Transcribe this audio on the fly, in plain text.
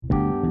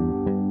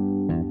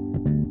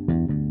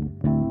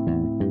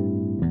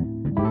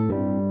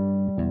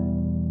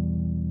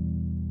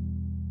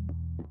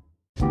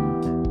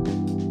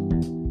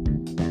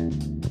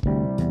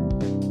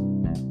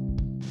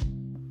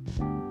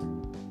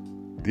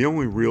The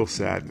only real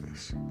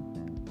sadness,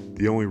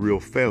 the only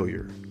real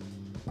failure,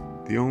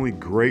 the only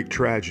great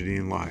tragedy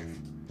in life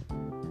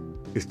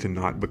is to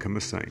not become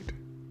a saint.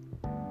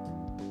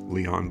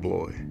 Leon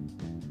Bloy.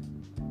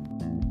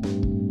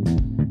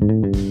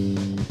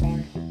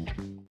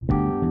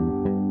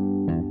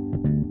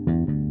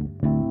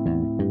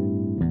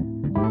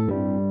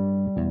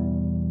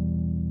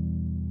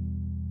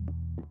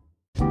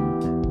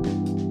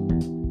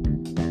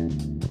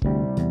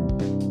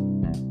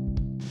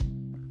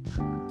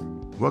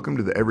 Welcome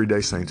to the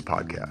Everyday Saints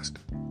podcast,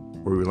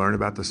 where we learn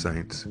about the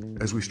saints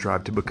as we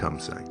strive to become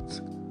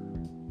saints.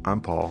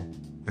 I'm Paul,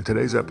 and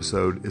today's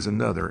episode is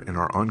another in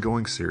our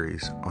ongoing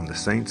series on the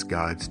Saints'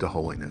 Guides to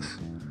Holiness,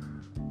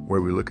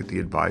 where we look at the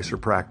advice or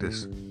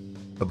practice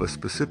of a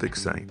specific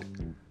saint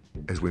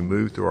as we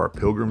move through our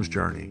pilgrim's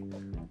journey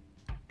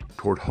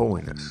toward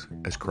holiness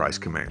as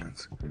Christ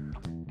commands.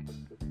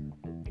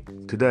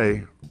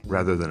 Today,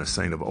 rather than a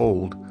saint of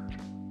old,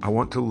 I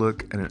want to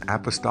look at an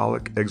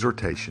apostolic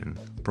exhortation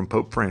from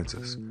Pope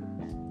Francis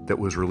that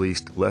was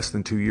released less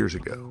than 2 years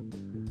ago.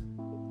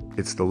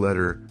 It's the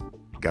letter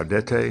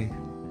Gaudete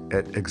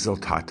et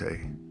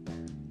Exultate,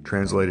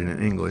 translated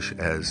in English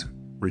as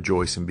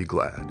Rejoice and Be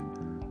Glad,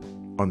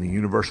 on the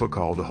universal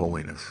call to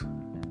holiness.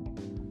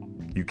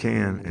 You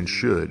can and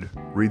should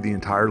read the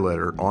entire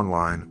letter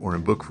online or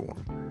in book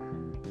form,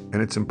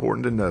 and it's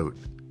important to note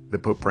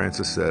that Pope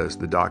Francis says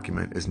the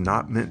document is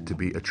not meant to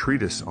be a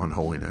treatise on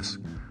holiness,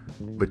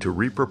 but to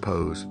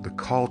repropose the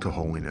call to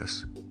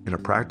holiness in a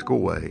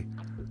practical way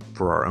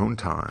for our own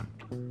time,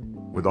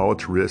 with all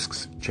its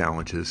risks,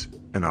 challenges,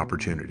 and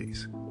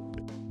opportunities.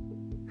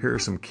 Here are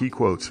some key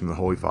quotes from the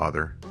Holy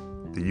Father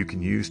that you can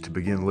use to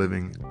begin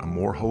living a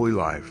more holy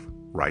life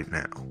right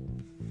now.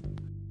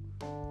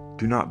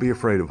 Do not be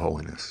afraid of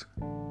holiness.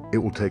 It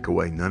will take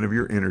away none of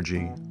your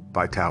energy,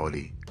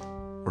 vitality,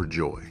 or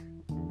joy.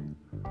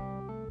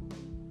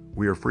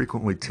 We are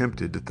frequently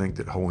tempted to think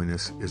that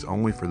holiness is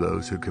only for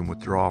those who can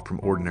withdraw from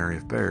ordinary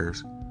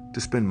affairs to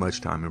spend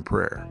much time in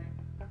prayer.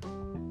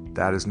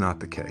 That is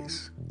not the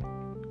case.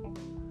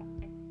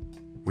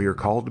 We are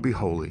called to be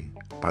holy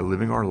by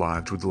living our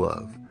lives with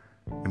love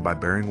and by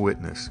bearing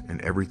witness in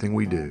everything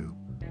we do,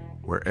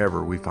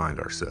 wherever we find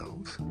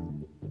ourselves.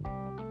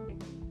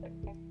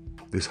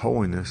 This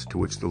holiness to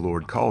which the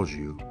Lord calls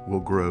you will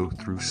grow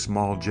through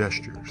small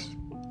gestures.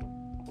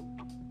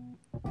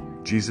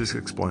 Jesus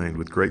explained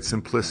with great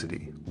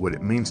simplicity what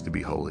it means to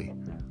be holy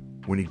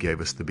when he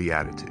gave us the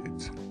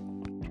Beatitudes.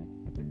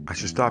 I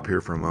should stop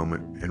here for a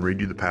moment and read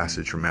you the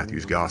passage from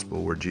Matthew's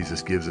Gospel where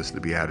Jesus gives us the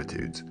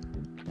Beatitudes.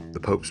 The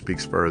Pope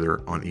speaks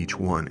further on each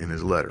one in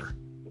his letter.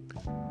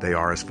 They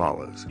are as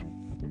follows.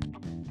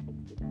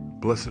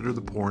 Blessed are the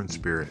poor in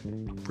spirit,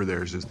 for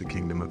theirs is the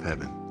kingdom of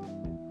heaven.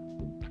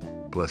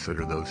 Blessed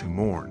are those who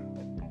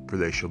mourn, for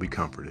they shall be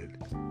comforted.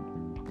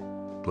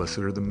 Blessed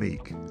are the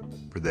meek,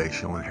 for they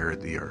shall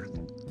inherit the earth.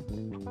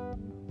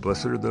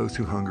 Blessed are those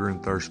who hunger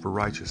and thirst for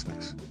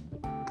righteousness,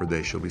 for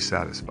they shall be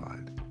satisfied.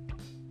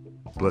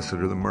 Blessed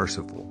are the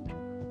merciful,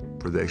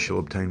 for they shall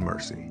obtain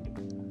mercy.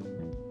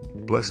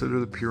 Blessed are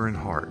the pure in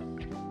heart,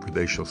 for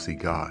they shall see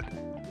God.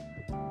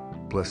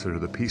 Blessed are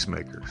the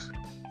peacemakers,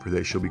 for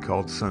they shall be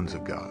called sons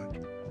of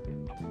God.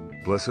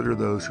 Blessed are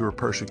those who are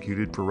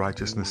persecuted for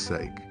righteousness'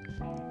 sake,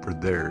 for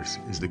theirs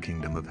is the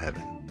kingdom of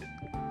heaven.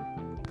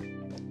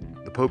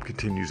 The Pope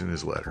continues in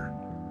his letter.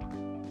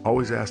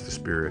 Always ask the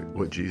Spirit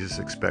what Jesus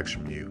expects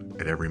from you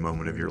at every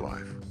moment of your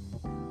life.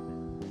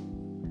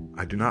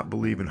 I do not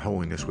believe in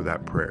holiness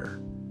without prayer,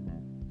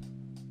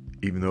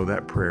 even though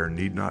that prayer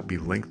need not be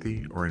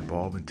lengthy or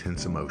involve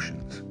intense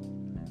emotions.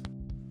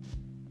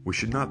 We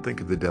should not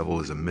think of the devil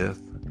as a myth,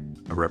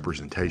 a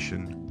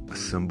representation, a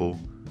symbol,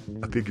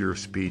 a figure of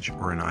speech,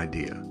 or an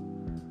idea.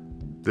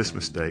 This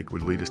mistake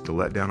would lead us to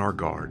let down our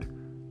guard,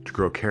 to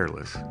grow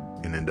careless,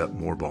 and end up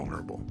more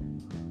vulnerable.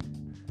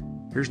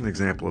 Here's an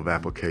example of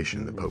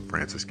application that Pope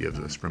Francis gives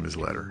us from his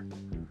letter.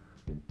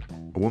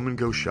 A woman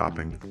goes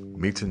shopping,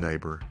 meets a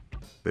neighbor,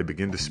 they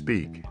begin to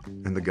speak,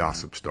 and the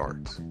gossip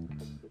starts.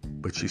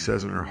 But she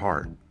says in her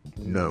heart,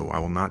 "No, I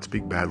will not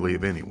speak badly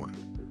of anyone."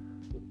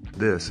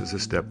 This is a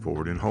step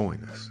forward in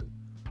holiness.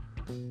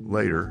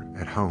 Later,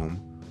 at home,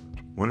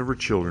 one of her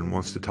children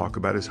wants to talk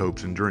about his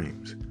hopes and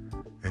dreams,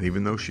 and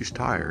even though she's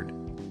tired,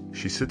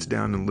 she sits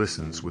down and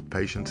listens with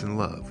patience and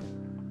love.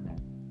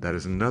 That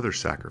is another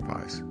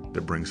sacrifice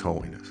that brings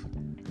holiness.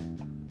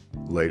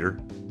 Later,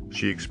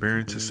 she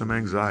experiences some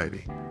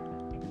anxiety,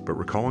 but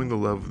recalling the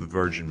love of the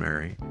Virgin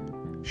Mary,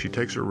 she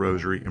takes her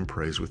rosary and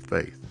prays with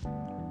faith.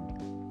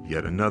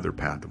 Yet another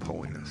path of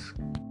holiness.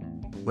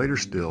 Later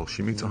still,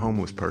 she meets a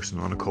homeless person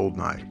on a cold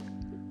night,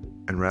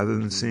 and rather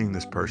than seeing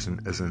this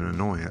person as an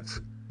annoyance,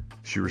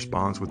 she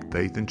responds with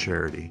faith and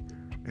charity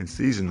and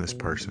sees in this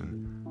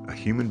person a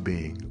human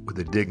being with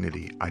a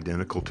dignity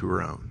identical to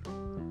her own.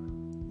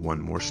 One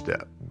more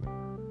step.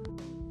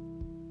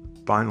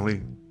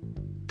 Finally,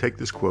 take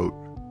this quote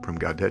from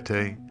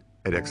Gaudete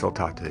et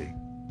Exultate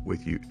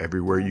with you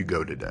everywhere you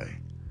go today.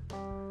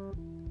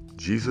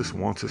 Jesus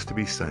wants us to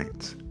be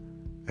saints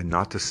and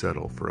not to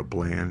settle for a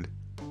bland,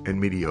 and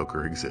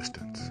mediocre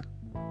existence.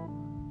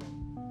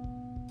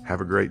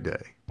 Have a great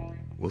day.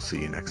 We'll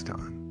see you next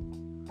time.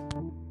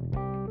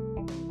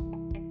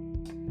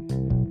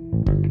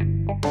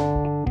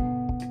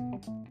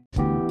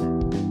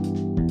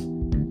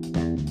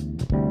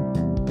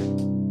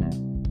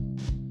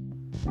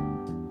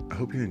 I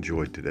hope you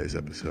enjoyed today's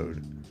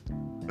episode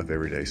of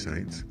Everyday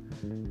Saints,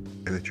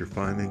 and that you're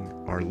finding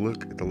our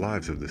look at the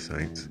lives of the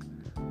saints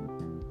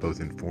both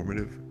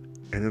informative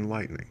and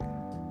enlightening.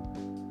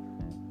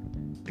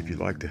 If you'd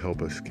like to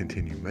help us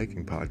continue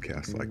making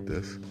podcasts like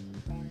this,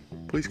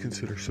 please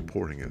consider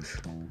supporting us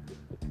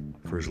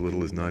for as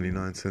little as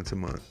 99 cents a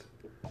month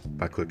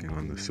by clicking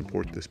on the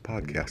Support This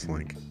Podcast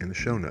link in the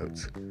show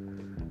notes.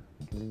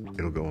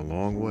 It'll go a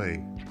long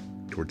way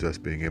towards us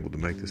being able to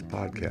make this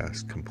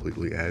podcast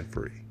completely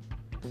ad-free.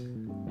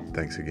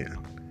 Thanks again.